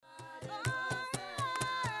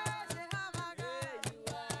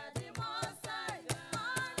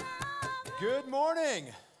Good morning.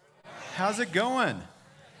 How's it going?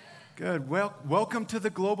 Good. Well, welcome to the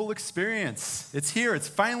Global Experience. It's here. It's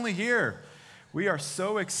finally here. We are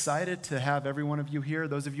so excited to have every one of you here.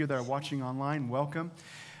 Those of you that are watching online, welcome.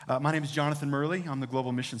 My name is Jonathan Murley. I'm the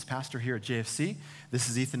Global Missions Pastor here at JFC. This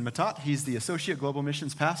is Ethan Matat. He's the Associate Global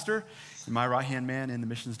Missions Pastor and my right-hand man in the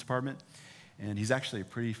Missions Department. And he's actually a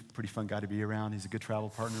pretty fun guy to be around. He's a good travel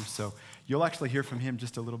partner, so you'll actually hear from him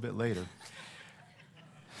just a little bit later.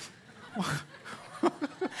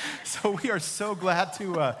 So we are so glad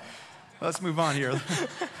to, let's move on here.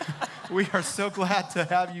 We are so glad to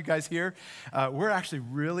have you guys here. We're actually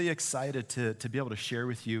really excited to be able to share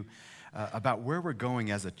with you about where we're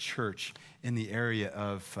going as a church in the area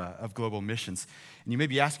of global missions. And you may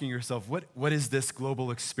be asking yourself, what is this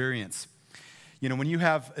global experience? You know, when you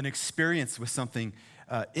have an experience with something,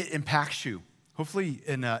 it impacts you. Hopefully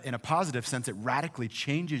in a positive sense, it radically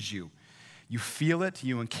changes you. You feel it,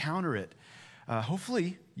 you encounter it.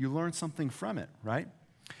 Hopefully, you learn something from it, right?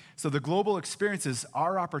 So the global experience is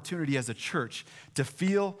our opportunity as a church to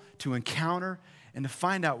feel, to encounter, and to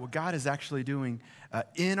find out what God is actually doing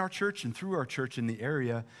in our church and through our church in the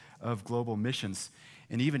area of global missions.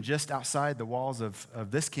 And even just outside the walls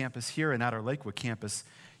of this campus here and at our Lakewood campus,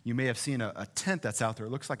 you may have seen a tent that's out there.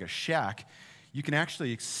 It looks like a shack. You can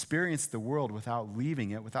actually experience the world without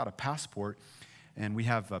leaving it, without a passport. And we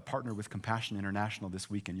have partnered with Compassion International this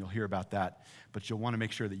weekend. You'll hear about that. But you'll want to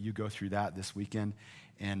make sure that you go through that this weekend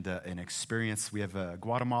and experience. We have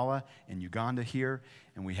Guatemala and Uganda here,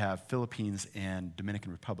 and we have Philippines and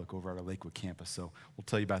Dominican Republic over at our Lakewood campus. So we'll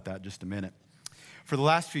tell you about that in just a minute. For the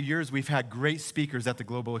last few years, we've had great speakers at the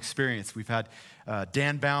Global Experience. We've had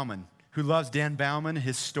Dan Bauman. Who loves Dan Bauman,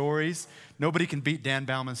 his stories? Nobody can beat Dan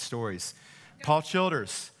Bauman's stories. Paul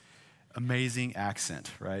Childers, amazing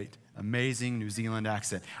accent, right? Amazing New Zealand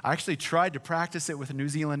accent. I actually tried to practice it with a New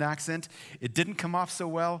Zealand accent. It didn't come off so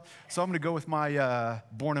well, so I'm going to go with my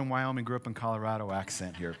born in Wyoming, grew up in Colorado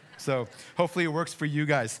accent here. So hopefully it works for you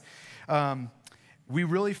guys. We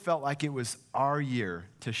really felt like it was our year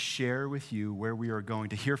to share with you where we are going,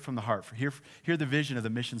 to hear from the heart, hear the vision of the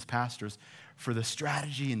missions pastors for the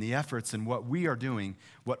strategy and the efforts and what we are doing,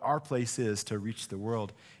 what our place is to reach the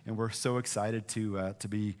world. And we're so excited to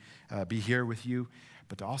be here with you.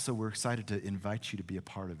 But also, we're excited to invite you to be a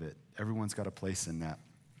part of it. Everyone's got a place in that.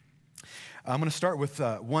 I'm going to start with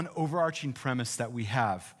one overarching premise that we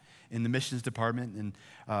have in the missions department, and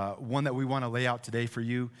one that we want to lay out today for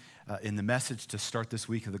you in the message to start this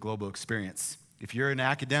week of the Global Experience. If you're an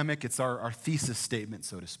academic, it's our thesis statement,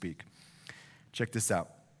 so to speak. Check this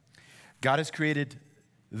out. God has created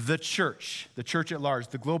the church at large,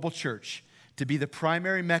 the global church, to be the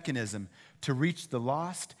primary mechanism to reach the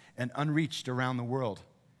lost and unreached around the world.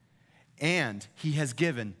 And he has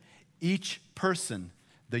given each person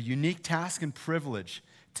the unique task and privilege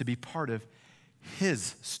to be part of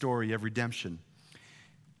his story of redemption.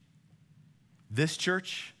 This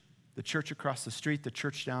church, the church across the street, the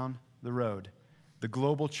church down the road, the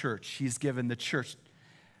global church, he's given the church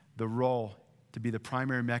the role to be the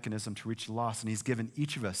primary mechanism to reach the lost. And he's given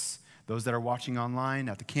each of us, those that are watching online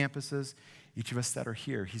at the campuses, each of us that are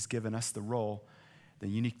here, he's given us the role, the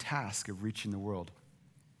unique task of reaching the world.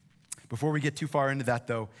 Before we get too far into that,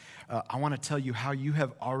 though, I want to tell you how you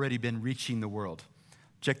have already been reaching the world.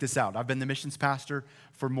 Check this out. I've been the missions pastor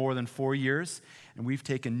for more than 4 years, and we've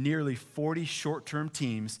taken nearly 40 short-term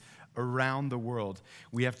teams around the world.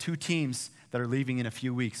 We have 2 teams that are leaving in a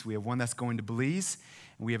few weeks. We have one that's going to Belize,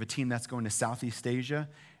 and we have a team that's going to Southeast Asia,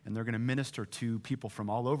 and they're going to minister to people from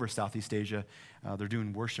all over Southeast Asia. They're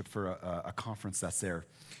doing worship for a conference that's there.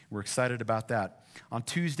 We're excited about that. On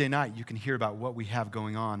Tuesday night, you can hear about what we have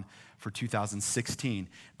going on for 2016.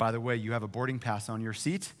 By the way, you have a boarding pass on your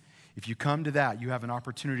seat. If you come to that, you have an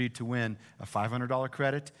opportunity to win a $500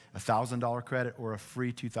 credit, a $1,000 credit, or a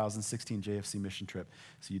free 2016 JFC mission trip.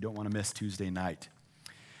 So you don't want to miss Tuesday night.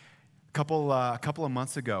 A couple of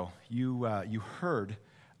months ago, you heard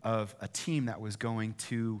of a team that was going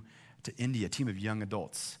to India, a team of young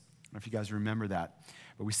adults. I don't know if you guys remember that.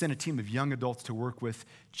 But we sent a team of young adults to work with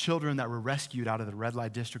children that were rescued out of the red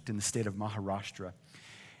light district in the state of Maharashtra.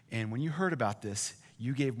 And when you heard about this,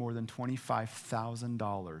 you gave more than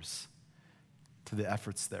 $25,000 to the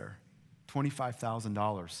efforts there.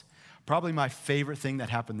 $25,000. Probably my favorite thing that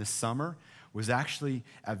happened this summer was actually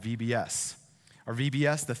at VBS. Our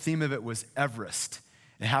VBS, the theme of it was Everest.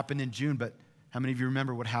 It happened in June, but how many of you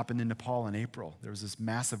remember what happened in Nepal in April? There was this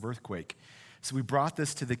massive earthquake. So we brought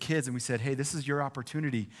this to the kids and we said, hey, this is your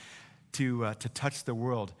opportunity to touch the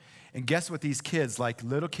world. And guess what these kids, like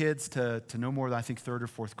little kids to no more than I think 3rd or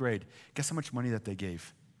 4th grade, guess how much money that they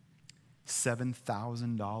gave?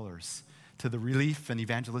 $7,000 to the relief and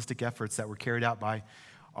evangelistic efforts that were carried out by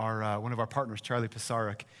one of our partners, Charlie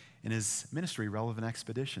Pisarek, in his ministry, Relevant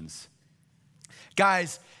Expeditions.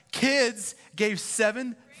 Guys, kids gave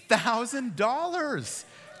 $7,000.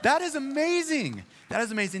 That is amazing. That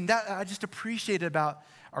is amazing. I just appreciate it about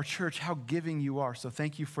our church, how giving you are. So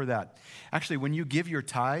thank you for that. Actually, when you give your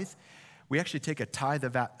tithe, we actually take a tithe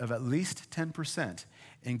of at least 10%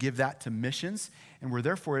 and give that to missions. And we're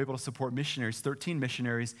therefore able to support missionaries, 13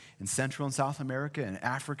 missionaries in Central and South America, in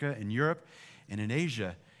Africa, in Europe, and in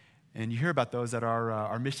Asia. And you hear about those at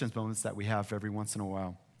our missions moments that we have every once in a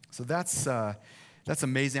while. So that's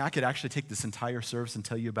amazing. I could actually take this entire service and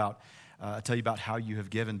tell you about how you have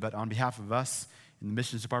given. But on behalf of us in the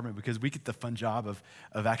missions department, because we get the fun job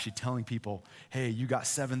of actually telling people, hey, you got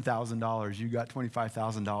 $7,000, you got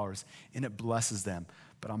 $25,000, and it blesses them.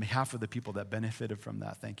 But on behalf of the people that benefited from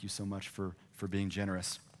that, thank you so much for being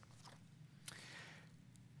generous.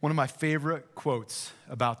 One of my favorite quotes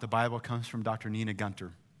about the Bible comes from Dr. Nina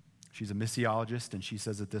Gunter. She's a missiologist, and she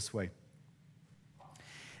says it this way: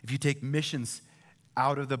 if you take missions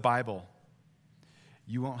out of the Bible,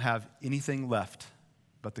 you won't have anything left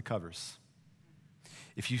but the covers.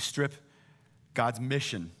 If you strip God's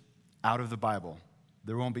mission out of the Bible,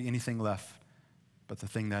 there won't be anything left but the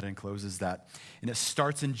thing that encloses that. And it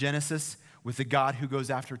starts in Genesis with the God who goes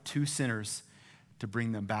after two sinners to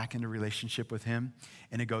bring them back into relationship with him.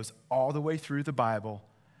 And it goes all the way through the Bible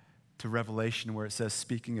to Revelation, where it says,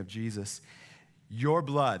 speaking of Jesus, your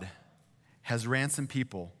blood has ransomed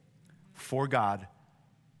people for God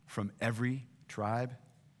from every tribe,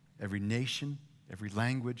 every nation, every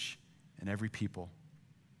language, and every people.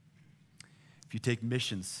 If you take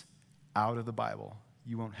missions out of the Bible,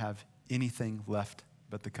 you won't have anything left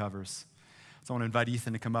but the covers. So I want to invite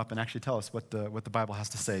Ethan to come up and actually tell us what the Bible has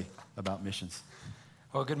to say about missions.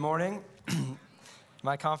 Well, good morning.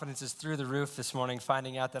 My confidence is through the roof this morning,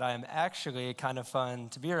 finding out that I am actually kind of fun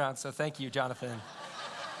to be around. So thank you, Jonathan.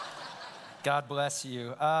 God bless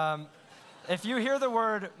you. If you hear the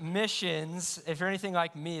word missions, if you're anything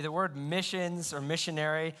like me, the word missions or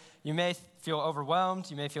missionary, you may feel overwhelmed.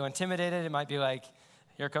 You may feel intimidated. It might be like,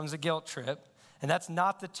 here comes a guilt trip. And that's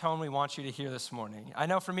not the tone we want you to hear this morning. I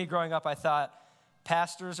know for me growing up, I thought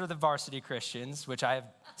pastors are the varsity Christians, which I have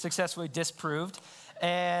successfully disproved.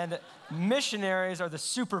 And missionaries are the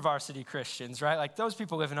super varsity Christians, right? Like those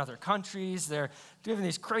people live in other countries. They're living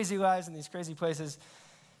these crazy lives in these crazy places.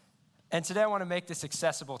 And today I want to make this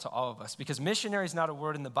accessible to all of us because missionary is not a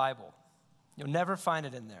word in the Bible. You'll never find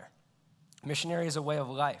it in there. Missionary is a way of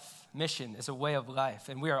life. Mission is a way of life.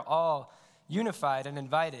 And we are all unified and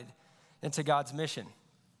invited into God's mission.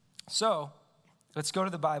 So let's go to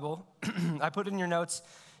the Bible. I put in your notes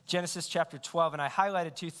Genesis chapter 12, and I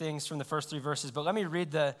highlighted two things from the first three verses, but let me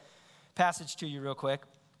read the passage to you real quick.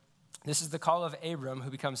 This is the call of Abram,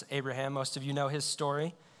 who becomes Abraham. Most of you know his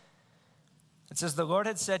story. It says, the Lord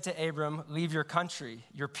had said to Abram, leave your country,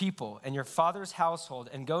 your people, and your father's household,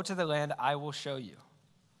 and go to the land I will show you.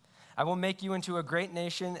 I will make you into a great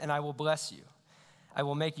nation, and I will bless you. I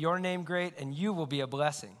will make your name great, and you will be a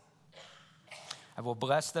blessing. I will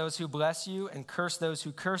bless those who bless you, and curse those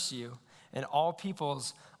who curse you, and all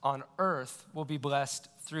peoples on earth will be blessed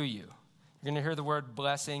through you. You're going to hear the word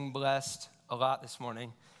blessing, blessed a lot this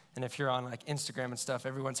morning. And if you're on like Instagram and stuff,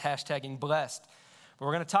 everyone's hashtagging blessed. But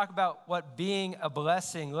we're going to talk about what being a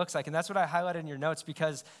blessing looks like. And that's what I highlighted in your notes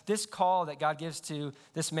because this call that God gives to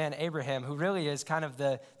this man, Abraham, who really is kind of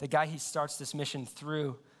the guy he starts this mission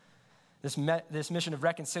through, this mission of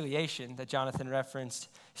reconciliation that Jonathan referenced.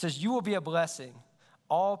 He says, you will be a blessing.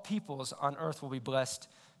 All peoples on earth will be blessed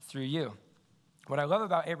through you. What I love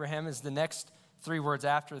about Abraham is the next three words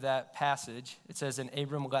after that passage. It says, and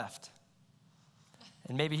Abram left.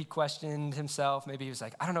 And maybe he questioned himself. Maybe he was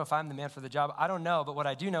like, I don't know if I'm the man for the job. I don't know, but what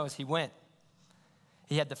I do know is he went.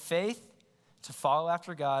 He had the faith to follow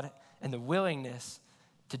after God and the willingness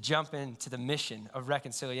to jump into the mission of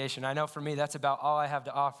reconciliation. I know for me, that's about all I have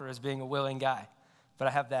to offer as being a willing guy, but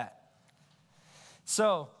I have that.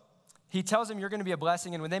 So he tells him, you're going to be a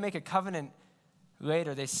blessing, and when they make a covenant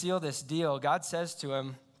later, they seal this deal. God says to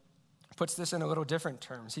him, puts this in a little different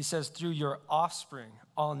terms. He says, through your offspring,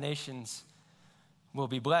 all nations will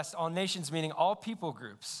be blessed. All nations meaning all people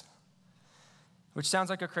groups, which sounds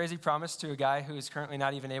like a crazy promise to a guy who is currently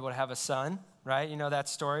not even able to have a son, right? You know that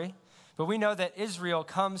story. But we know that Israel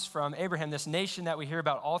comes from Abraham, this nation that we hear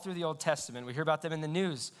about all through the Old Testament. We hear about them in the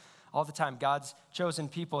news all the time, God's chosen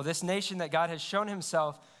people. This nation that God has shown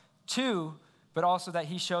himself to, but also that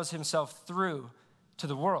he shows himself through to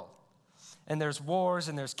the world. And there's wars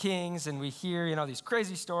and there's kings and we hear, these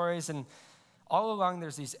crazy stories. And all along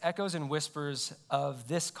there's these echoes and whispers of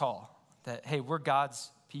this call that, hey, we're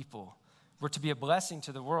God's people. We're to be a blessing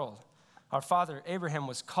to the world. Our father Abraham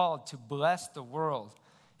was called to bless the world.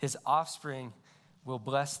 His offspring will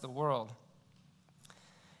bless the world.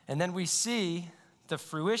 And then we see the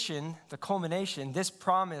fruition, the culmination, this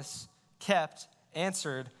promise kept,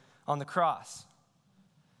 answered on the cross.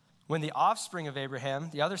 When the offspring of Abraham,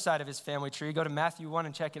 the other side of his family tree, go to Matthew 1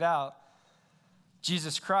 and check it out,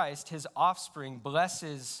 Jesus Christ, his offspring,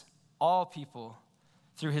 blesses all people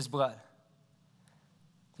through his blood.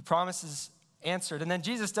 The promise is answered. And then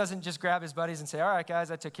Jesus doesn't just grab his buddies and say, all right,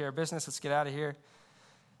 guys, I took care of business. Let's get out of here.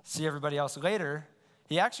 See everybody else later.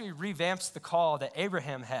 He actually revamps the call that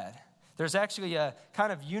Abraham had. There's actually a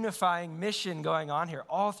kind of unifying mission going on here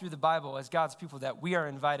all through the Bible as God's people that we are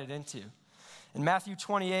invited into. In Matthew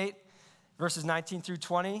 28, verses 19 through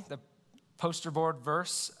 20, the poster board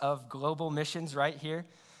verse of global missions right here.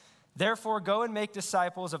 Therefore, go and make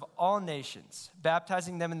disciples of all nations,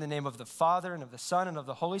 baptizing them in the name of the Father and of the Son and of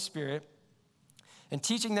the Holy Spirit, and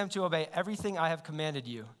teaching them to obey everything I have commanded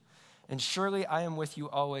you. And surely I am with you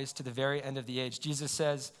always to the very end of the age. Jesus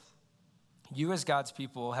says, you as God's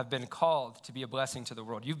people have been called to be a blessing to the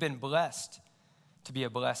world. You've been blessed to be a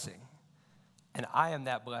blessing. And I am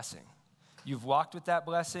that blessing. You've walked with that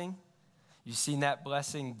blessing. You've seen that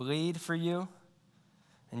blessing bleed for you.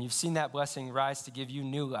 And you've seen that blessing rise to give you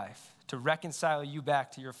new life, to reconcile you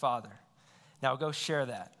back to your Father. Now go share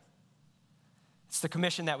that. It's the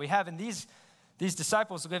commission that we have. And these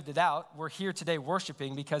disciples lived it out. We're here today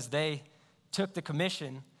worshiping because they took the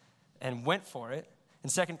commission and went for it. In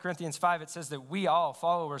 2 Corinthians 5, it says that we all,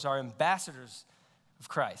 followers, are ambassadors of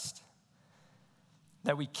Christ.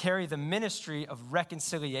 That we carry the ministry of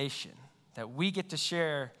reconciliation. That we get to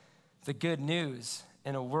share the good news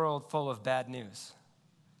in a world full of bad news.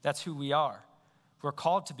 That's who we are. We're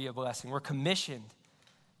called to be a blessing. We're commissioned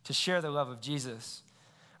to share the love of Jesus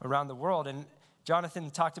around the world. And Jonathan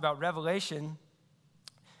talked about Revelation.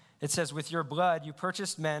 It says, with your blood, you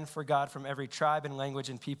purchased men for God from every tribe and language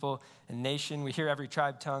and people and nation. We hear every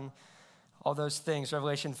tribe, tongue, all those things.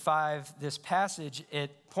 Revelation 5, this passage,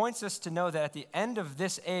 it points us to know that at the end of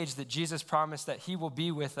this age that Jesus promised that he will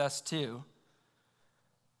be with us too,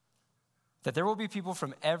 that there will be people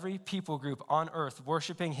from every people group on earth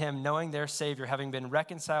worshiping him, knowing their Savior, having been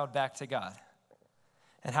reconciled back to God.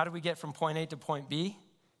 And how do we get from point A to point B?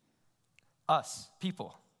 Us,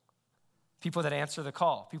 people. People that answer the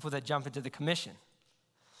call, people that jump into the commission.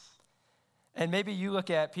 And maybe you look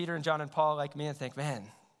at Peter and John and Paul like me and think, man,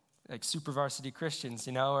 like super varsity Christians,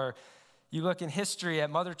 you know, or you look in history at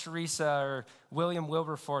Mother Teresa or William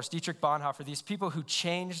Wilberforce, Dietrich Bonhoeffer, these people who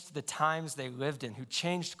changed the times they lived in, who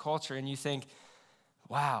changed culture, and you think,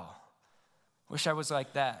 wow, wish I was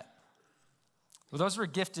like that. Well, those were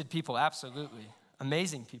gifted people, absolutely,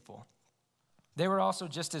 amazing people. They were also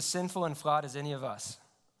just as sinful and flawed as any of us.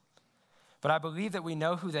 But I believe that we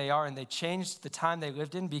know who they are, and they changed the time they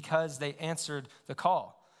lived in because they answered the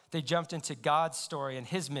call. They jumped into God's story and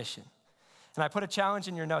his mission. And I put a challenge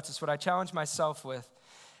in your notes. It's what I challenge myself with.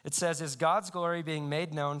 It says, is God's glory being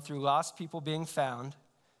made known through lost people being found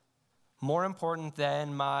more important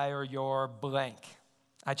than my or your blank?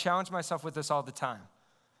 I challenge myself with this all the time.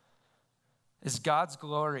 Is God's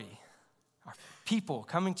glory, our people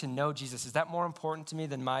coming to know Jesus, is that more important to me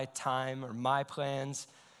than my time or my plans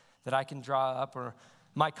that I can draw up or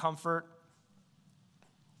my comfort,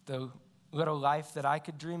 the little life that I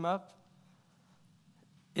could dream up?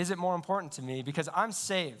 Is it more important to me? Because I'm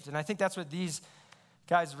saved. And I think that's what these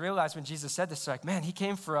guys realized when Jesus said this. They're like, man, he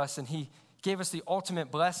came for us and he gave us the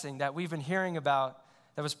ultimate blessing that we've been hearing about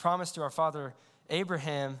that was promised to our father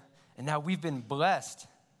Abraham, and now we've been blessed.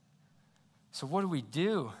 So what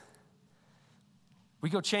do? We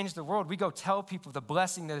go change the world. We go tell people the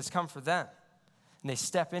blessing that has come for them, and they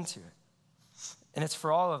step into it. And it's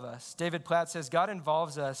for all of us. David Platt says, God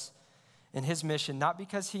involves us in his mission, not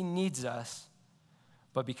because he needs us,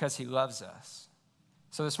 but because he loves us.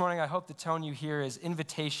 So this morning, I hope the tone you hear is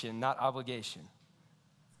invitation, not obligation.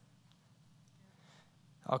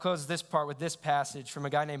 I'll close this part with this passage from a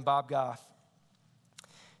guy named Bob Goff.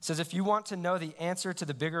 It says, if you want to know the answer to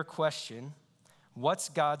the bigger question, what's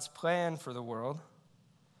God's plan for the world?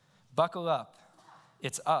 Buckle up.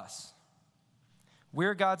 It's us.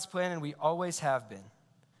 We're God's plan, and we always have been.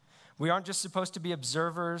 We aren't just supposed to be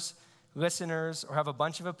observers, listeners, or have a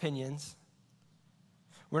bunch of opinions.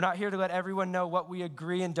 We're not here to let everyone know what we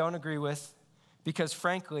agree and don't agree with, because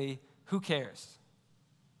frankly, who cares?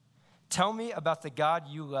 Tell me about the God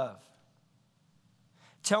you love.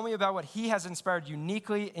 Tell me about what he has inspired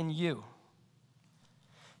uniquely in you.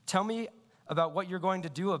 Tell me about what you're going to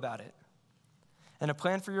do about it. And a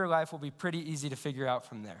plan for your life will be pretty easy to figure out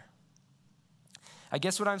from there. I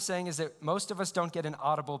guess what I'm saying is that most of us don't get an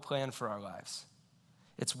audible plan for our lives.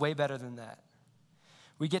 It's way better than that.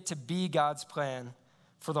 We get to be God's plan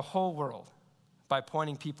for the whole world by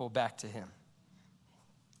pointing people back to him.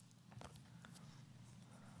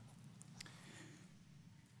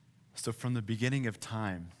 So from the beginning of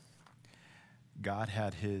time, God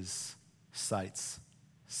had his sights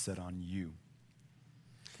set on you.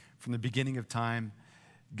 From the beginning of time,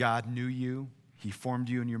 God knew you. He formed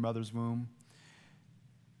you in your mother's womb.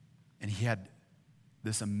 And he had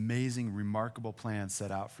this amazing, remarkable plan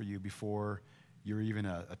set out for you before you were even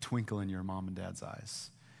a twinkle in your mom and dad's eyes.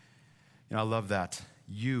 You know, I love that.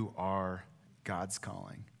 You are God's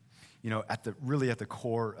calling. You know, really at the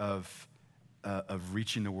core of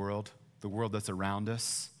reaching the world that's around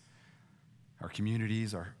us, our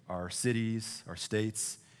communities, our cities, our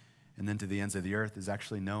states, and then to the ends of the earth, is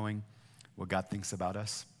actually knowing what God thinks about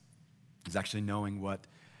us. Is actually knowing what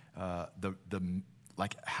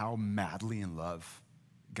how madly in love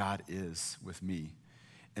God is with me.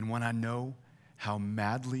 And when I know how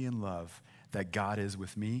madly in love that God is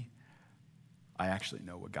with me, I actually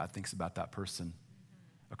know what God thinks about that person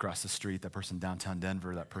across the street, that person downtown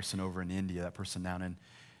Denver, that person over in India, that person down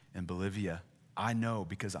in Bolivia. I know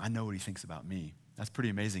because I know what he thinks about me. That's pretty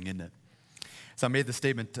amazing, isn't it? So I made the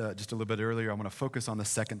statement just a little bit earlier. I want to focus on the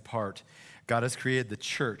second part. God has created the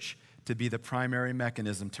church to be the primary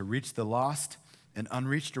mechanism to reach the lost and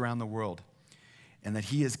unreached around the world, and that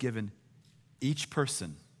he has given each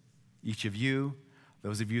person, each of you,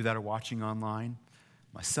 those of you that are watching online,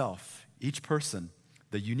 myself, each person,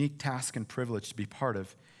 the unique task and privilege to be part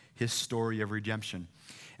of his story of redemption.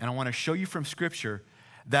 And I want to show you from Scripture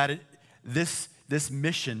that this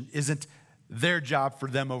mission isn't their job for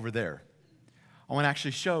them over there. I want to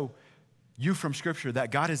actually show you from Scripture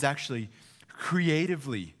that God has actually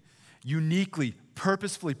creatively, uniquely,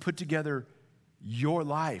 purposefully put together your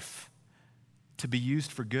life to be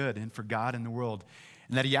used for good and for God in the world.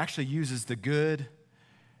 And that he actually uses the good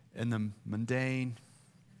and the mundane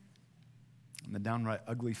and the downright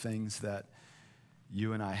ugly things that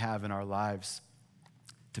you and I have in our lives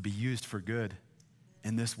to be used for good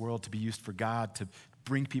in this world, to be used for God, to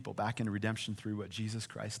bring people back into redemption through what Jesus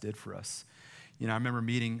Christ did for us. You know, I remember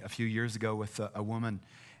meeting a few years ago with a woman,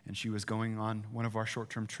 and she was going on one of our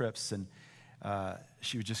short-term trips, and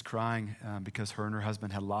she was just crying because her and her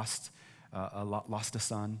husband had lost a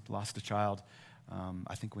son, lost a child,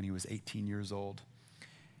 I think when he was 18 years old.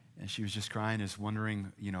 And she was just crying, just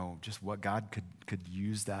wondering, you know, just what God could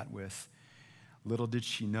use that with. Little did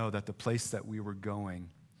she know that the place that we were going,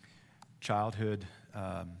 childhood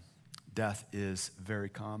death is very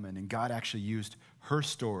common. And God actually used her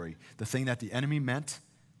story, the thing that the enemy meant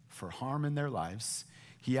for harm in their lives.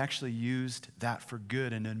 He actually used that for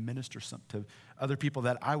good and administer something to other people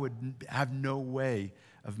that I would have no way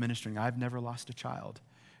of ministering. I've never lost a child.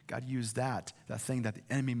 God used that thing that the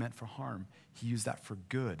enemy meant for harm. He used that for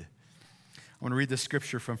good. I want to read this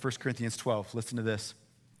scripture from 1 Corinthians 12. Listen to this.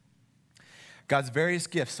 God's various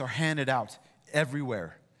gifts are handed out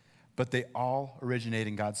everywhere, but they all originate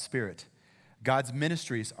in God's Spirit. God's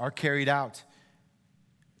ministries are carried out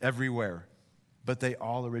everywhere, but they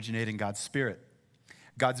all originate in God's Spirit.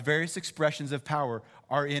 God's various expressions of power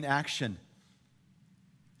are in action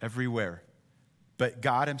everywhere, but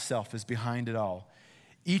God himself is behind it all.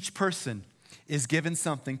 Each person is given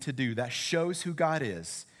something to do that shows who God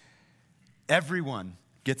is. Everyone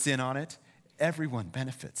gets in on it. Everyone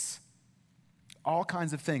benefits. All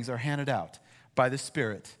kinds of things are handed out by the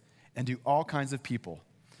Spirit and to all kinds of people.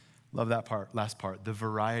 Love that part, last part. The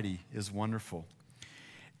variety is wonderful.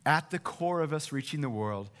 At the core of us reaching the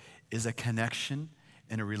world is a connection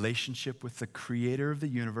and a relationship with the creator of the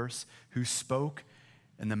universe, who spoke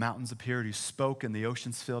and the mountains appeared, who spoke and the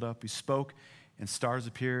oceans filled up, who spoke and stars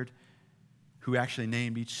appeared, who actually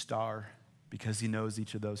named each star because he knows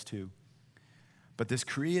each of those too. But this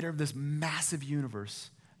creator of this massive universe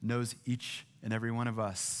knows each and every one of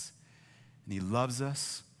us. And he loves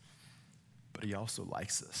us, but he also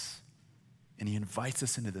likes us. And he invites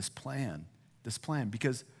us into this plan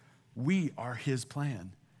because we are his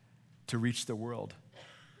plan to reach the world.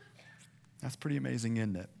 That's pretty amazing,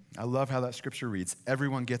 isn't it? I love how that scripture reads.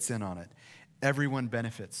 Everyone gets in on it. Everyone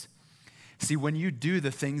benefits. See, when you do the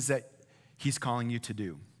things that he's calling you to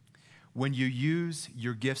do, when you use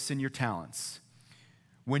your gifts and your talents,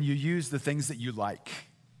 when you use the things that you like,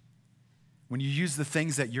 when you use the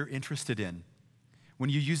things that you're interested in, when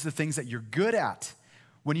you use the things that you're good at,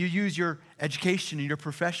 when you use your education and your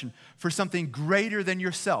profession for something greater than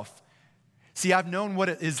yourself. See, I've known what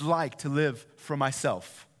it is like to live for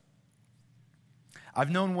myself. I've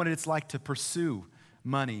known what it's like to pursue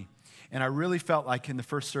money And I really felt like in the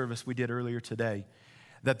first service we did earlier today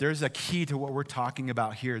that there's a key to what we're talking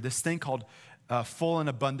about here. This thing called full and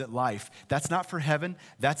abundant life. That's not for heaven.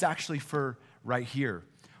 That's actually for right here.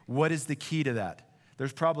 What is the key to that?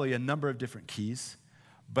 There's probably a number of different keys,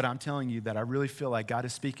 but I'm telling you that I really feel like God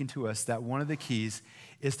is speaking to us that one of the keys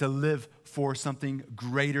is to live for something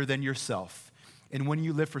greater than yourself. And when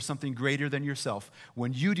you live for something greater than yourself,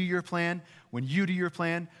 when you do your plan, when you do your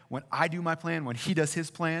plan, when I do my plan, when he does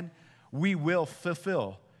his plan, we will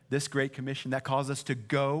fulfill this great commission that calls us to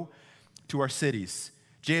go to our cities.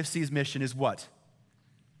 JFC's mission is what?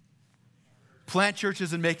 Plant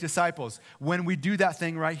churches and make disciples. When we do that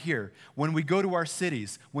thing right here, when we go to our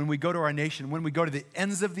cities, when we go to our nation, when we go to the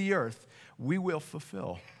ends of the earth, we will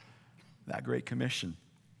fulfill that great commission.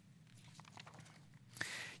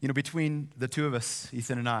 You know, between the two of us,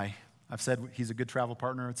 Ethan and I've said he's a good travel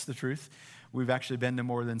partner. It's the truth. We've actually been to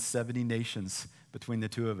more than 70 nations between the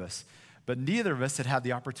two of us. But neither of us had had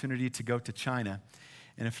the opportunity to go to China.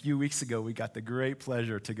 And a few weeks ago, we got the great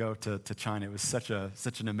pleasure to go to China. It was such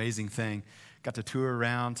an amazing thing. Got to tour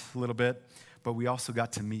around a little bit, but we also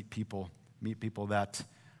got to meet people that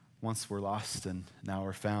once were lost and now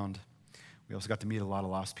are found. We also got to meet a lot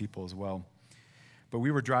of lost people as well. But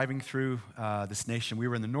we were driving through this nation. We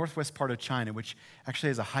were in the northwest part of China, which actually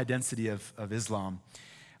has a high density of Islam.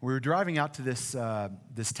 We were driving out to this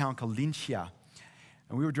town called Linxia.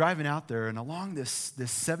 And we were driving out there, and along this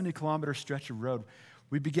 70-kilometer stretch of road,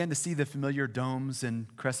 we began to see the familiar domes and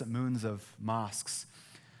crescent moons of mosques.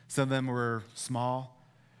 Some of them were small.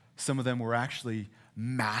 Some of them were actually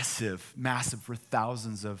massive for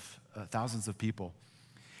thousands of people.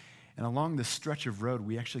 And along this stretch of road,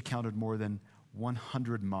 we actually counted more than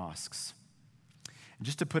 100 mosques. And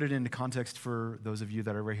just to put it into context for those of you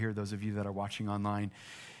that are right here, those of you that are watching online,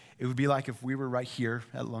 it would be like if we were right here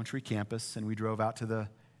at Lone Tree campus and we drove out to the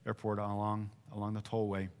airport along the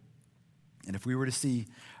tollway. And if we were to see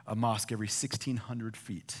a mosque every 1,600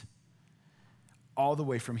 feet, all the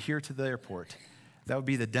way from here to the airport, that would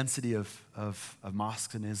be the density of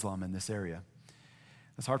mosques in Islam in this area.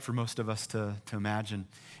 It's hard for most of us to imagine.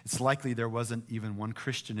 It's likely there wasn't even one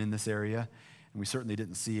Christian in this area, and we certainly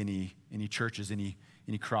didn't see any churches, any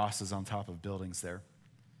crosses on top of buildings there.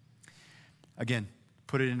 Again,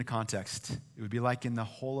 put it into context. It would be like in the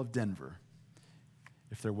whole of Denver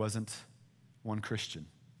if there wasn't one Christian.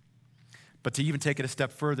 But to even take it a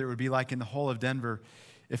step further, it would be like in the whole of Denver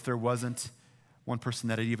if there wasn't one person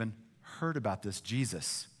that had even heard about this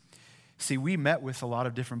Jesus. See, we met with a lot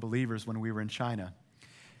of different believers when we were in China.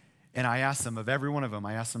 And I asked them, of every one of them,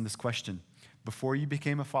 I asked them this question. Before you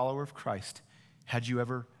became a follower of Christ, had you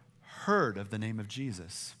ever heard of the name of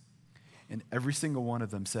Jesus? And every single one of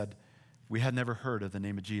them said, we had never heard of the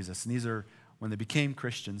name of Jesus. And these are, when they became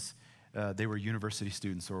Christians, they were university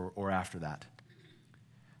students or after that.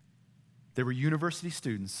 They were university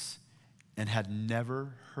students and had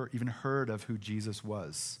never even heard of who Jesus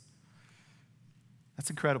was. That's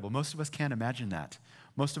incredible. Most of us can't imagine that.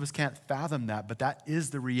 Most of us can't fathom that, but that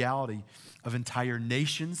is the reality of entire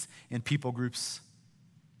nations and people groups.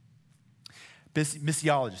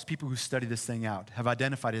 Missiologists, people who study this thing out, have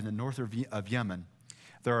identified in the north of Yemen,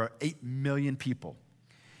 there are 8 million people,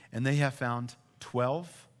 and they have found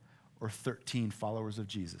 12 or 13 followers of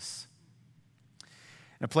Jesus.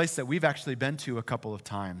 In a place that we've actually been to a couple of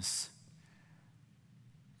times,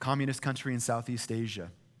 communist country in Southeast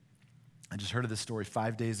Asia. I just heard of this story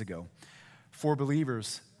 5 days ago. 4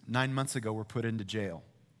 believers 9 months ago were put into jail.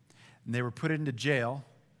 And they were put into jail,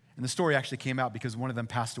 and the story actually came out because one of them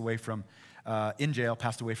passed away from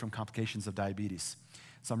complications of diabetes.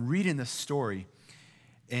 So I'm reading this story,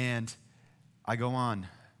 and I go on,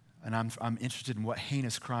 and I'm interested in what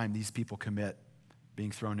heinous crime these people commit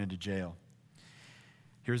being thrown into jail.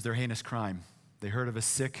 Here's their heinous crime. They heard of a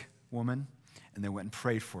sick woman, and they went and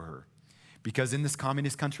prayed for her. Because in this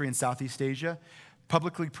communist country in Southeast Asia,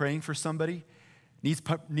 publicly praying for somebody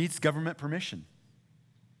needs government permission.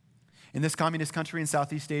 In this communist country in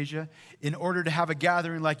Southeast Asia, in order to have a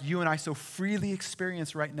gathering like you and I so freely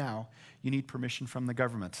experience right now, you need permission from the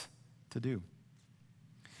government to do.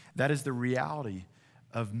 That is the reality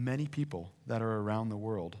of many people that are around the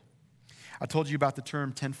world. I told you about the term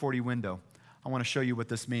 1040 window. I want to show you what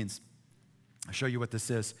this means. I'll show you what this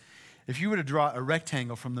is. If you were to draw a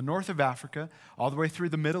rectangle from the north of Africa all the way through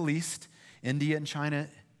the Middle East, India and China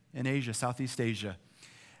and Asia, Southeast Asia,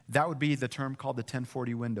 that would be the term called the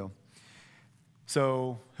 1040 window.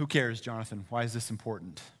 So who cares, Jonathan? Why is this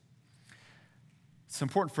important? It's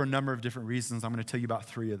important for a number of different reasons. I'm going to tell you about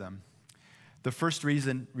 3 of them. The first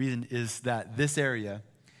reason is that this area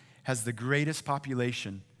has the greatest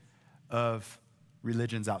population of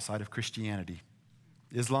religions outside of Christianity: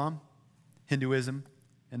 Islam, Hinduism,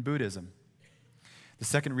 and Buddhism. The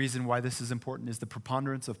second reason why this is important is the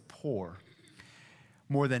preponderance of poor.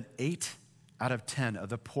 More than 8 out of 10 of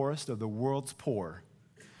the poorest of the world's poor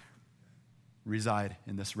reside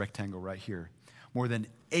in this rectangle right here. More than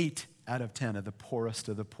 8 out of 10 of the poorest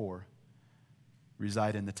of the poor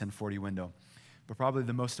reside in the 1040 window. But probably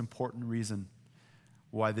the most important reason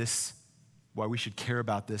why we should care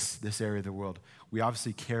about this area of the world. We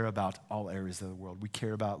obviously care about all areas of the world. We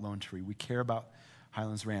care about Lone Tree. We care about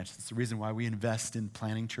Highlands Ranch. It's the reason why we invest in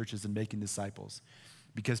planting churches and making disciples,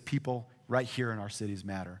 because people right here in our cities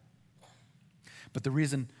matter. But the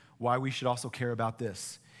reason why we should also care about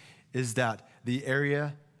this is that the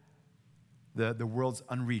area, the world's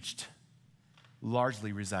unreached,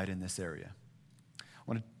 largely reside in this area. I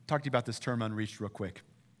want to talk to you about this term unreached real quick.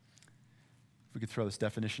 If we could throw this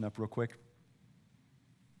definition up real quick.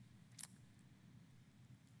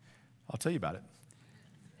 I'll tell you about it.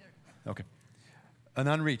 Okay. An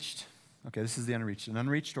unreached. Okay, this is the unreached. An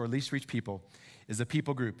unreached or least reached people is a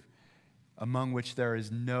people group among which there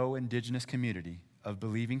is no indigenous community of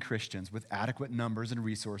believing Christians with adequate numbers and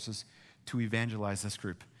resources to evangelize this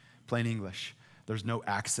group. Plain English, there's no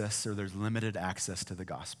access, or there's limited access to the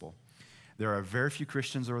gospel. There are very few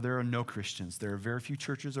Christians, or there are no Christians. There are very few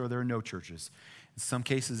churches, or there are no churches. In some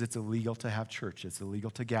cases, it's illegal to have church. It's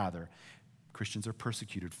illegal to gather. Christians are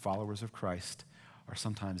persecuted. Followers of Christ are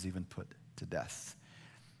sometimes even put to death.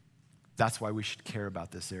 That's why we should care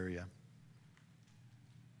about this area.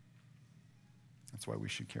 That's why we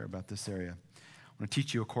should care about this area. I want to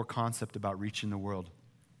teach you a core concept about reaching the world.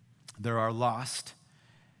 There are lost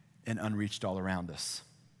and unreached all around us.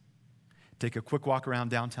 Take a quick walk around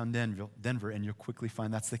downtown Denver, and you'll quickly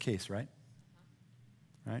find that's the case, right?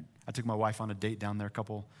 Right? I took my wife on a date down there a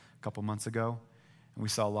couple months ago, and we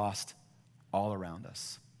saw lost all around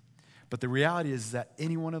us. But the reality is that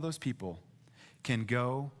any one of those people can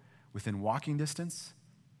go within walking distance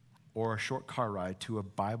or a short car ride to a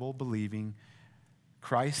Bible-believing,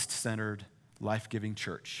 Christ-centered, life-giving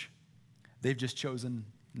church. They've just chosen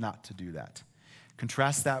not to do that.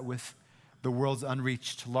 Contrast that with the world's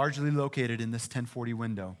unreached, largely located in this 1040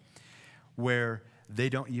 window, where they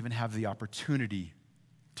don't even have the opportunity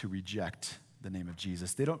to reject the name of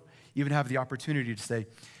Jesus. They don't even have the opportunity to say,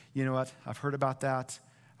 you know what, I've heard about that.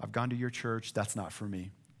 I've gone to your church. That's not for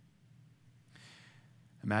me.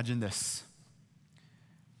 Imagine this: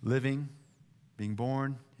 being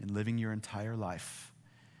born and living your entire life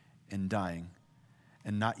and dying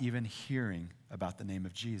and not even hearing about the name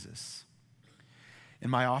of Jesus. In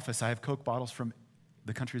my office, I have Coke bottles from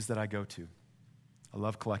the countries that I go to. I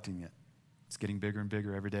love collecting it. It's getting bigger and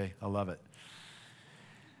bigger every day. I love it.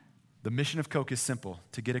 The mission of Coke is simple: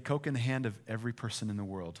 to get a Coke in the hand of every person in the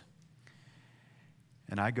world.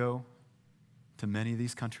 And I go to many of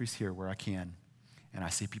these countries here where I can, and I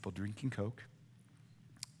see people drinking Coke,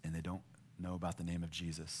 and they don't know about the name of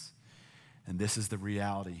Jesus. And this is the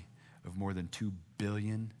reality of more than 2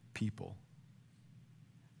 billion people.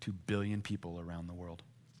 2 billion people around the world.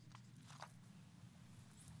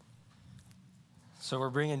 So we're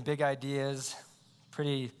bringing big ideas,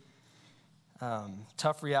 pretty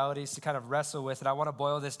tough realities to kind of wrestle with, and I want to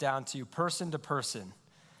boil this down to person to person.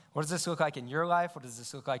 What does this look like in your life? What does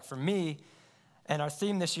this look like for me? And our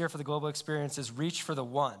theme this year for the Global Experience is Reach for the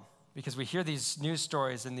One, because we hear these news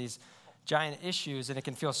stories and these giant issues, and it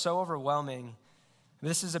can feel so overwhelming.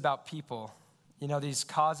 This is about people. You know, these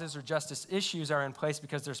causes or justice issues are in place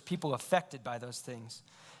because there's people affected by those things.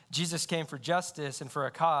 Jesus came for justice and for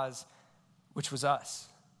a cause, which was us.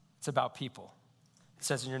 It's about people. It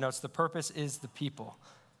says in your notes, the purpose is the people.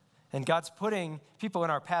 And God's putting people in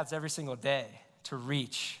our paths every single day to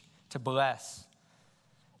reach, to bless,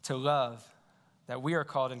 to love, that we are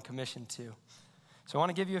called and commissioned to. So I want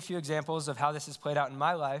to give you a few examples of how this has played out in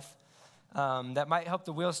my life that might help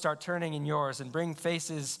the wheels start turning in yours and bring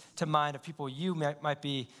faces to mind of people you might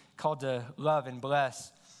be called to love and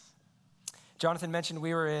bless. Jonathan mentioned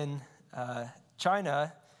we were in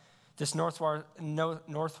China, this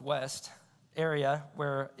northwest area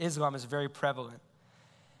where Islam is very prevalent.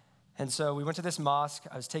 And so we went to this mosque.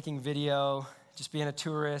 I was taking video, just being a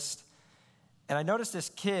tourist. And I noticed this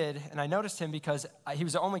kid, and I noticed him because he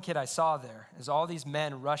was the only kid I saw there. There's all these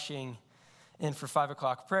men rushing in for 5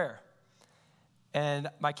 o'clock prayer. And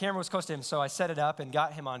my camera was close to him, so I set it up and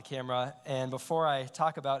got him on camera. And before I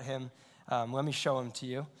talk about him, let me show him to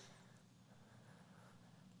you.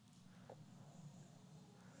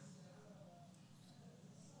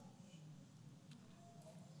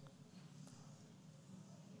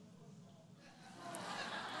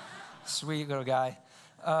 Sweet little guy.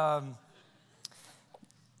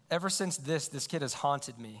 ever since this kid has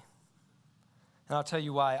haunted me. And I'll tell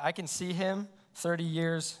you why. I can see him 30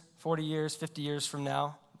 years, 40 years, 50 years from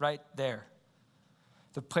now, right there.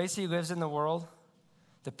 The place he lives in the world,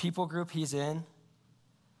 the people group he's in,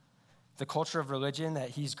 the culture of religion that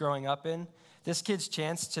he's growing up in, this kid's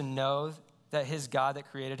chance to know that his God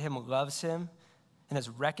that created him loves him and has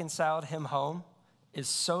reconciled him home is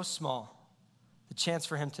so small. The chance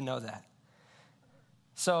for him to know that.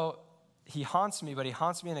 So he haunts me, but he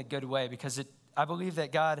haunts me in a good way because I believe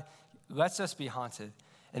that God lets us be haunted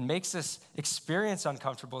and makes us experience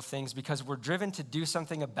uncomfortable things because we're driven to do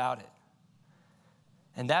something about it.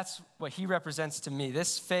 And that's what he represents to me.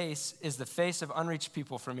 This face is the face of unreached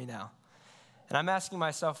people for me now. And I'm asking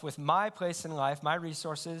myself, with my place in life, my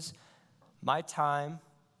resources, my time,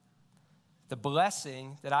 the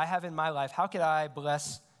blessing that I have in my life, how could I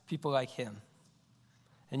bless people like him?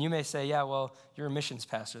 And you may say, yeah, well, you're a missions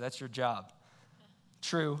pastor. That's your job.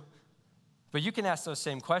 True. But you can ask those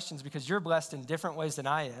same questions because you're blessed in different ways than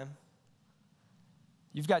I am.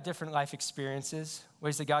 You've got different life experiences,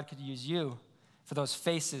 ways that God could use you for those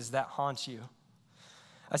faces that haunt you.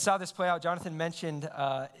 I saw this play out. Jonathan mentioned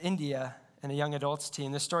India and a young adults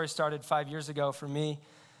team. This story started 5 years ago for me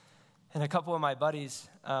and a couple of my buddies.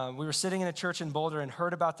 We were sitting in a church in Boulder and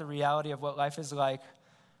heard about the reality of what life is like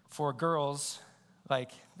for girls,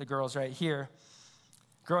 like the girls right here,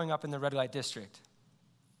 growing up in the red light district,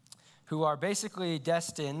 who are basically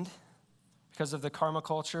destined, because of the karma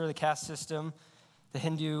culture, the caste system, the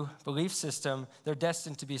Hindu belief system, they're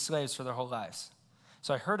destined to be slaves for their whole lives.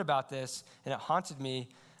 So I heard about this, and it haunted me,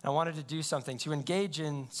 and I wanted to do something to engage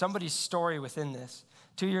in somebody's story within this.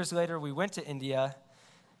 2 years later, we went to India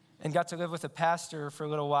and got to live with a pastor for a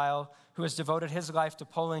little while who has devoted his life to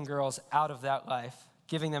pulling girls out of that life,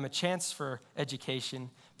 giving them a chance for education,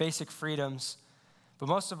 basic freedoms, but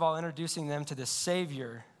most of all, introducing them to the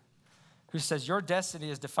Savior who says, your destiny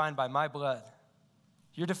is defined by my blood.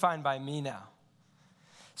 You're defined by me now.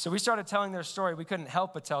 So we started telling their story. We couldn't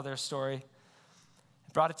help but tell their story.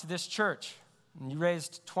 Brought it to this church. And you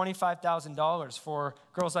raised $25,000 for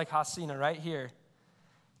girls like Hasina right here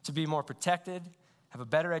to be more protected, have a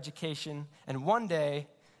better education. And one day,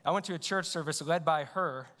 I went to a church service led by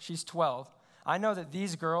her. She's 12. I know that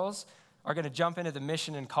these girls are going to jump into the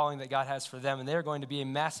mission and calling that God has for them, and they're going to be a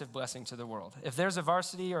massive blessing to the world. If there's a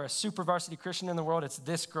varsity or a super varsity Christian in the world, it's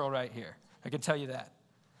this girl right here. I can tell you that.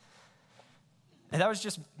 And that was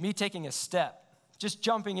just me taking a step, just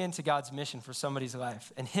jumping into God's mission for somebody's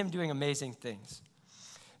life and him doing amazing things.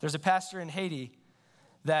 There's a pastor in Haiti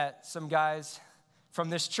that some guys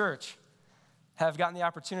from this church have gotten the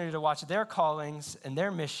opportunity to watch their callings and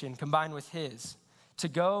their mission combined with his, to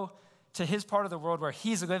go to his part of the world where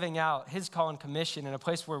he's living out his call and commission in a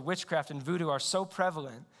place where witchcraft and voodoo are so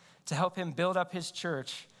prevalent, to help him build up his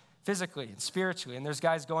church physically and spiritually. And there's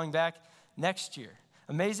guys going back next year.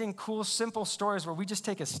 Amazing, cool, simple stories where we just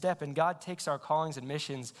take a step and God takes our callings and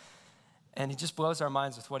missions and he just blows our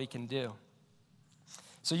minds with what he can do.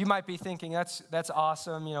 So you might be thinking, that's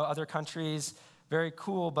awesome, other countries, very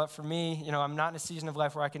cool, but for me, I'm not in a season of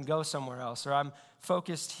life where I can go somewhere else, or I'm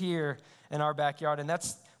focused here in our backyard. And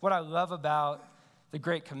that's what I love about the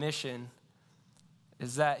Great Commission,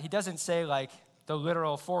 is that he doesn't say like the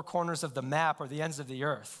literal four corners of the map or the ends of the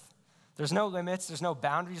earth. There's no limits, there's no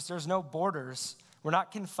boundaries, there's no borders. We're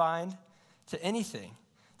not confined to anything.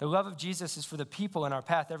 The love of Jesus is for the people in our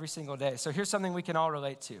path every single day. So here's something we can all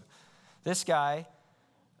relate to. This guy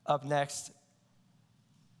up next,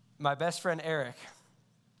 my best friend Eric.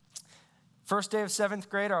 First day of 7th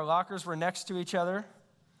grade, our lockers were next to each other.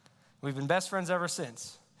 We've been best friends ever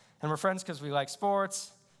since. And we're friends because we like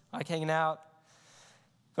sports, like hanging out.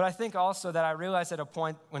 But I think also that I realized at a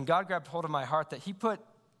point when God grabbed hold of my heart that he put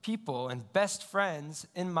people and best friends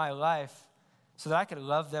in my life so that I could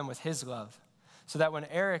love them with his love. So that when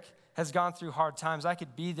Eric has gone through hard times, I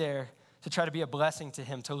could be there to try to be a blessing to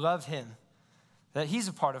him, to love him. That he's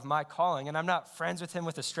a part of my calling. And I'm not friends with him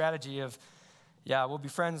with a strategy of, yeah, we'll be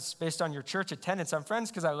friends based on your church attendance. I'm friends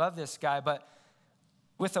because I love this guy, but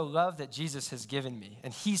with a love that Jesus has given me.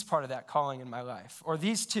 And he's part of that calling in my life. Or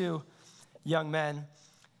these two young men,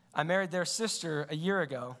 I married their sister a year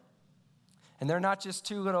ago. And they're not just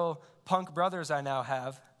two little punk brothers I now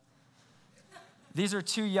have. These are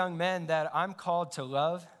two young men that I'm called to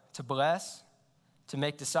love, to bless, to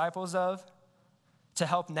make disciples of, to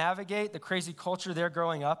help navigate the crazy culture they're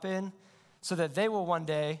growing up in so that they will one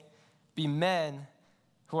day be men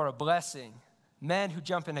who are a blessing, men who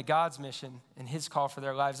jump into God's mission and his call for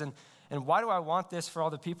their lives. And why do I want this for all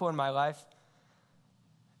the people in my life?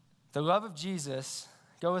 The love of Jesus,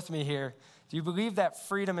 go with me here. Do you believe that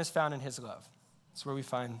freedom is found in his love? That's where we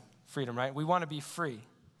find freedom, right? We want to be free.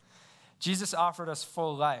 Jesus offered us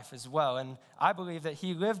full life as well, and I believe that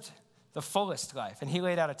he lived the fullest life, and he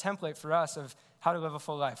laid out a template for us of how to live a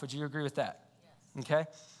full life. Would you agree with that? Yes. Okay?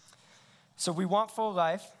 So we want full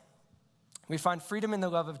life. We find freedom in the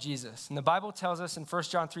love of Jesus. And the Bible tells us in 1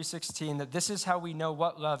 John 3:16 that this is how we know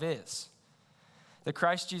what love is. That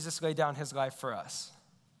Christ Jesus laid down his life for us.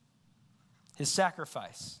 His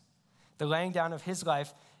sacrifice, the laying down of his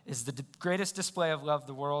life, is the greatest display of love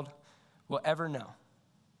the world will ever know.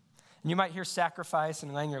 And you might hear sacrifice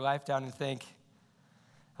and laying your life down and think,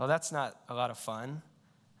 well, that's not a lot of fun.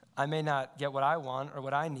 I may not get what I want or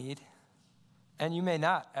what I need. And you may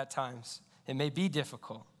not at times. It may be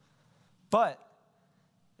difficult. But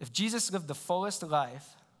if Jesus lived the fullest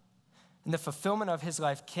life, and the fulfillment of his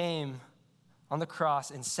life came on the cross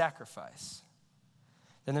in sacrifice,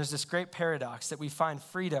 then there's this great paradox that we find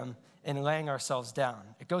freedom in laying ourselves down.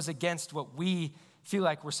 It goes against what we feel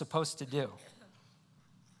like we're supposed to do.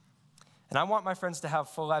 And I want my friends to have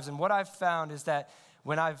full lives. And what I've found is that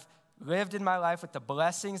when I've lived in my life with the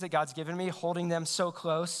blessings that God's given me, holding them so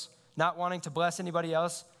close, not wanting to bless anybody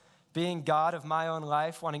else, being God of my own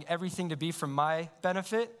life, wanting everything to be for my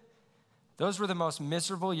benefit, those were the most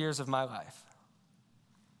miserable years of my life.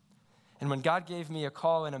 And when God gave me a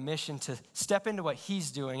call and a mission to step into what he's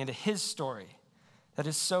doing, into his story, that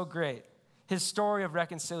is so great, his story of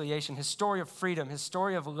reconciliation, his story of freedom, his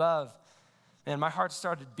story of love, man, my heart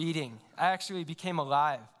started beating. I actually became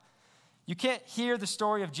alive. You can't hear the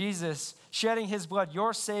story of Jesus shedding his blood,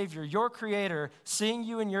 your Savior, your Creator, seeing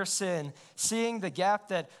you in your sin, seeing the gap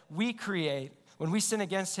that we create when we sin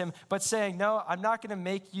against him, but saying, no, I'm not going to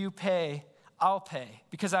make you pay. I'll pay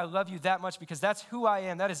because I love you that much, because that's who I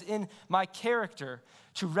am. That is in my character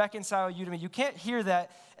to reconcile you to me. You can't hear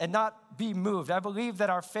that and not be moved. I believe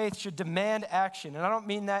that our faith should demand action. And I don't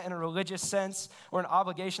mean that in a religious sense or an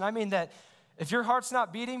obligation. I mean that if your heart's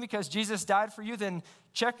not beating because Jesus died for you, then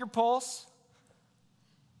check your pulse.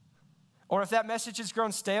 Or if that message has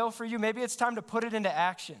grown stale for you, maybe it's time to put it into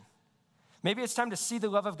action. Maybe it's time to see the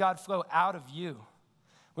love of God flow out of you.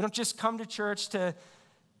 We don't just come to church to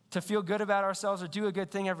feel good about ourselves or do a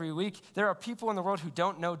good thing every week. There are people in the world who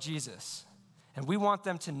don't know Jesus, and we want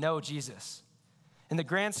them to know Jesus. In the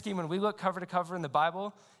grand scheme, when we look cover to cover in the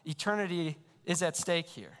Bible, eternity is at stake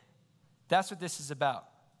here. That's what this is about.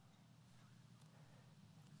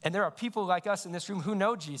 And there are people like us in this room who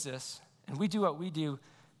know Jesus, and we do what we do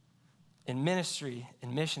in ministry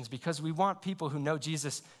and missions because we want people who know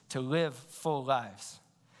Jesus to live full lives.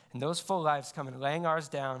 And those full lives come in laying ours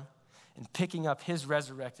down and picking up his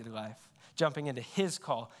resurrected life, jumping into his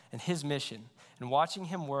call and his mission, and watching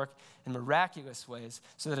him work in miraculous ways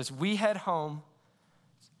so that as we head home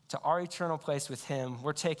to our eternal place with him,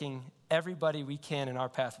 we're taking everybody we can in our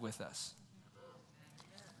path with us.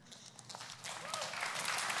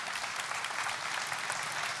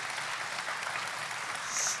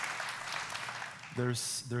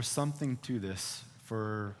 There's something to this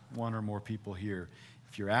for one or more people here.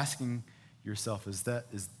 If you're asking yourself, is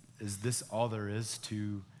this all there is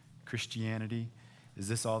to Christianity? Is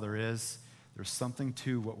this all there is? There's something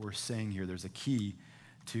to what we're saying here. There's a key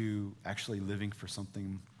to actually living for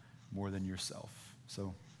something more than yourself.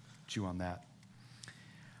 So chew on that.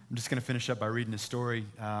 I'm just going to finish up by reading a story.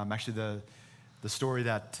 Actually, the story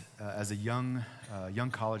that as a young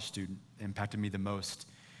college student impacted me the most,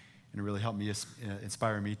 and it really helped me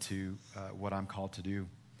inspire me to what I'm called to do.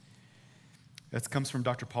 It comes from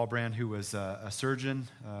Dr. Paul Brand, who was a surgeon,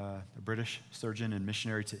 a British surgeon and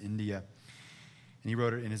missionary to India. And he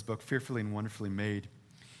wrote it in his book, Fearfully and Wonderfully Made.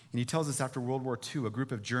 And he tells us after World War II, a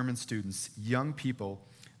group of German students, young people,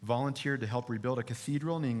 volunteered to help rebuild a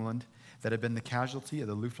cathedral in England that had been the casualty of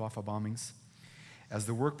the Luftwaffe bombings. As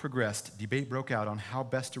the work progressed, debate broke out on how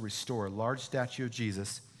best to restore a large statue of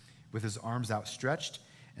Jesus with his arms outstretched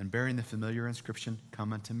and bearing the familiar inscription,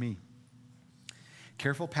 "Come unto me."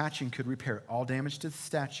 Careful patching could repair all damage to the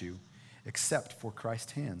statue except for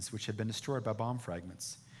Christ's hands, which had been destroyed by bomb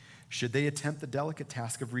fragments. Should they attempt the delicate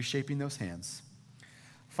task of reshaping those hands?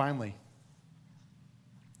 Finally,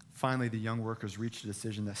 the young workers reached a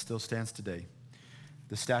decision that still stands today.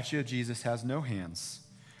 The statue of Jesus has no hands,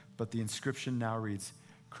 but the inscription now reads,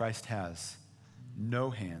 "Christ has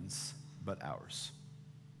no hands but ours."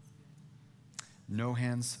 No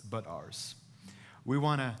hands but ours. We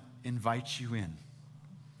want to invite you in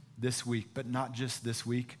this week, but not just this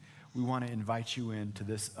week. We want to invite you into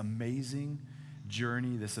this amazing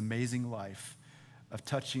journey, this amazing life of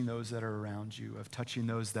touching those that are around you, of touching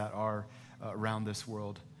those that are around this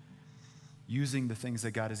world, using the things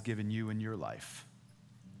that God has given you in your life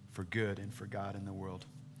for good and for God in the world.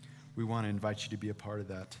 we want to invite you to be a part of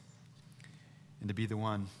that and to be the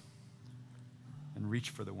one and reach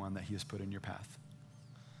for the one that he has put in your path.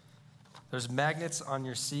 There's magnets on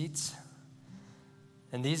your seats,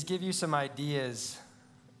 and these give you some ideas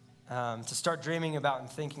to start dreaming about and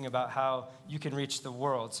thinking about how you can reach the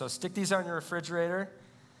world. So stick these on your refrigerator.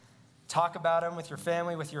 Talk about them with your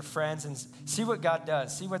family, with your friends, and see what God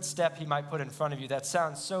does. See what step he might put in front of you that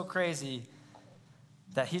sounds so crazy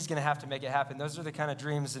that he's going to have to make it happen. Those are the kind of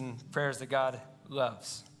dreams and prayers that God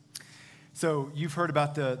loves. So you've heard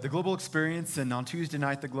about the global experience, and on Tuesday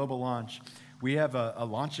night, the global launch. We have a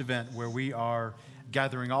launch event where we are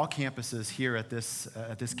gathering all campuses here at this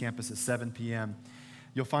campus at 7 p.m.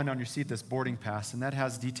 You'll find on your seat this boarding pass, and that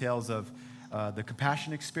has details of the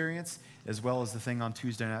Compassion experience as well as the thing on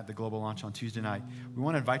Tuesday night, the global launch on Tuesday night. We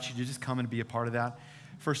want to invite you to just come and be a part of that.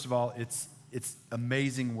 First of all, it's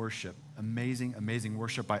amazing worship, amazing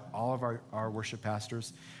worship by all of our worship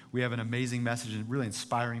pastors. We have an amazing message, a really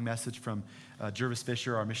inspiring message from Jervis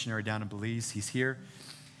Fisher, our missionary down in Belize. He's here,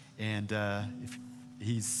 and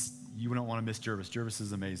you don't want to miss Jervis. Jervis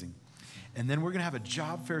is amazing. And then we're going to have a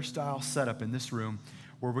job fair style setup in this room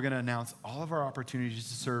where we're going to announce all of our opportunities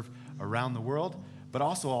to serve around the world, but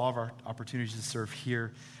also all of our opportunities to serve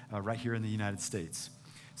here, right here in the United States.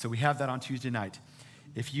 So we have that on Tuesday night.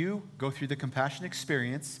 If you go through the Compassion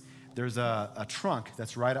experience, there's a trunk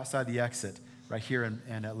that's right outside the exit, right here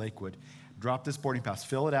and at Lakewood. Drop this boarding pass,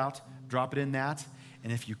 fill it out, drop it in that,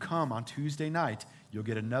 and if you come on Tuesday night, you'll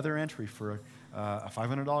get another entry for a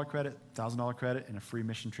 $500 credit, $1,000 credit, and a free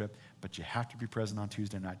mission trip, but you have to be present on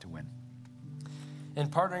Tuesday night to win. In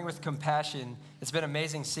partnering with Compassion, it's been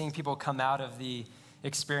amazing seeing people come out of the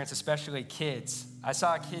experience, especially kids. I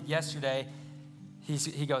saw a kid yesterday.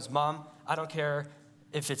 He goes, "Mom, I don't care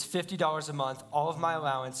if it's $50 a month, all of my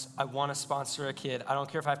allowance, I want to sponsor a kid. I don't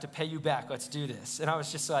care if I have to pay you back, let's do this." And I was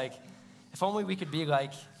just like, if only we could be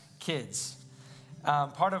like kids.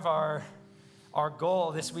 Part of our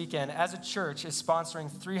goal this weekend as a church is sponsoring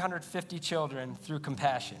 350 children through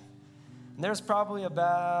Compassion. And there's probably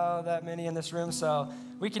about that many in this room, so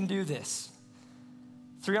we can do this.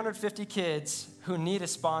 350 kids who need a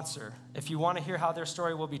sponsor. If you want to hear how their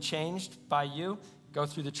story will be changed by you, go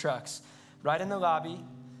through the trucks. Right in the lobby,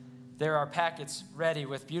 there are packets ready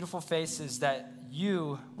with beautiful faces that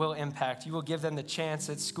you will impact. You will give them the chance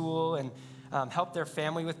at school and help their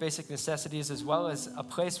family with basic necessities, as well as a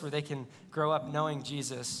place where they can grow up knowing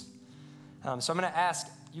Jesus. So I'm going to ask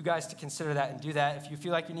you guys to consider that and do that. If you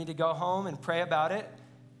feel like you need to go home and pray about it,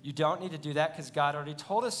 you don't need to do that because God already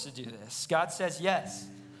told us to do this. God says yes.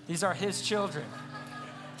 These are his children.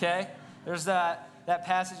 Okay? There's that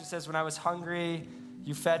passage that says, "When I was hungry,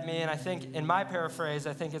 you fed me." And I think, in my paraphrase,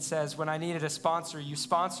 I think it says, "When I needed a sponsor, you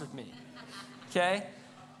sponsored me." Okay?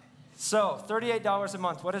 So, $38 a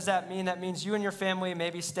month. What does that mean? That means you and your family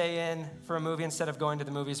maybe stay in for a movie instead of going to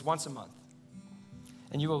the movies once a month.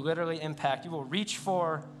 And you will literally impact, you will reach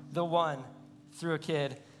for the one through a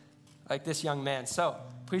kid like this young man. So,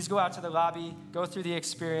 please go out to the lobby, go through the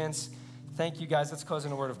experience. Thank you, guys. Let's close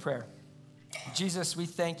in a word of prayer. Jesus, we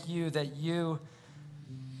thank you that you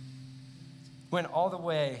went all the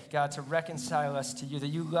way, God, to reconcile us to you, that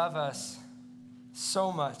you love us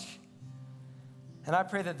so much. And I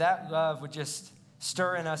pray that that love would just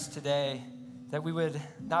stir in us today, that we would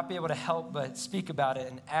not be able to help but speak about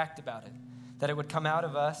it and act about it, that it would come out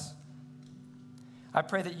of us. I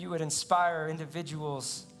pray that you would inspire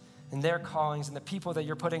individuals in their callings and the people that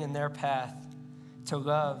you're putting in their path to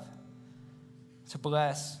love, to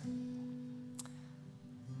bless.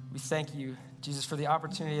 We thank you, Jesus, for the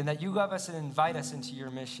opportunity and that you love us and invite us into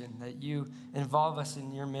your mission, that you involve us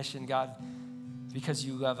in your mission, God, because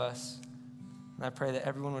you love us. And I pray that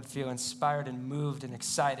everyone would feel inspired and moved and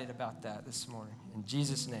excited about that this morning. In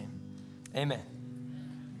Jesus' name, amen.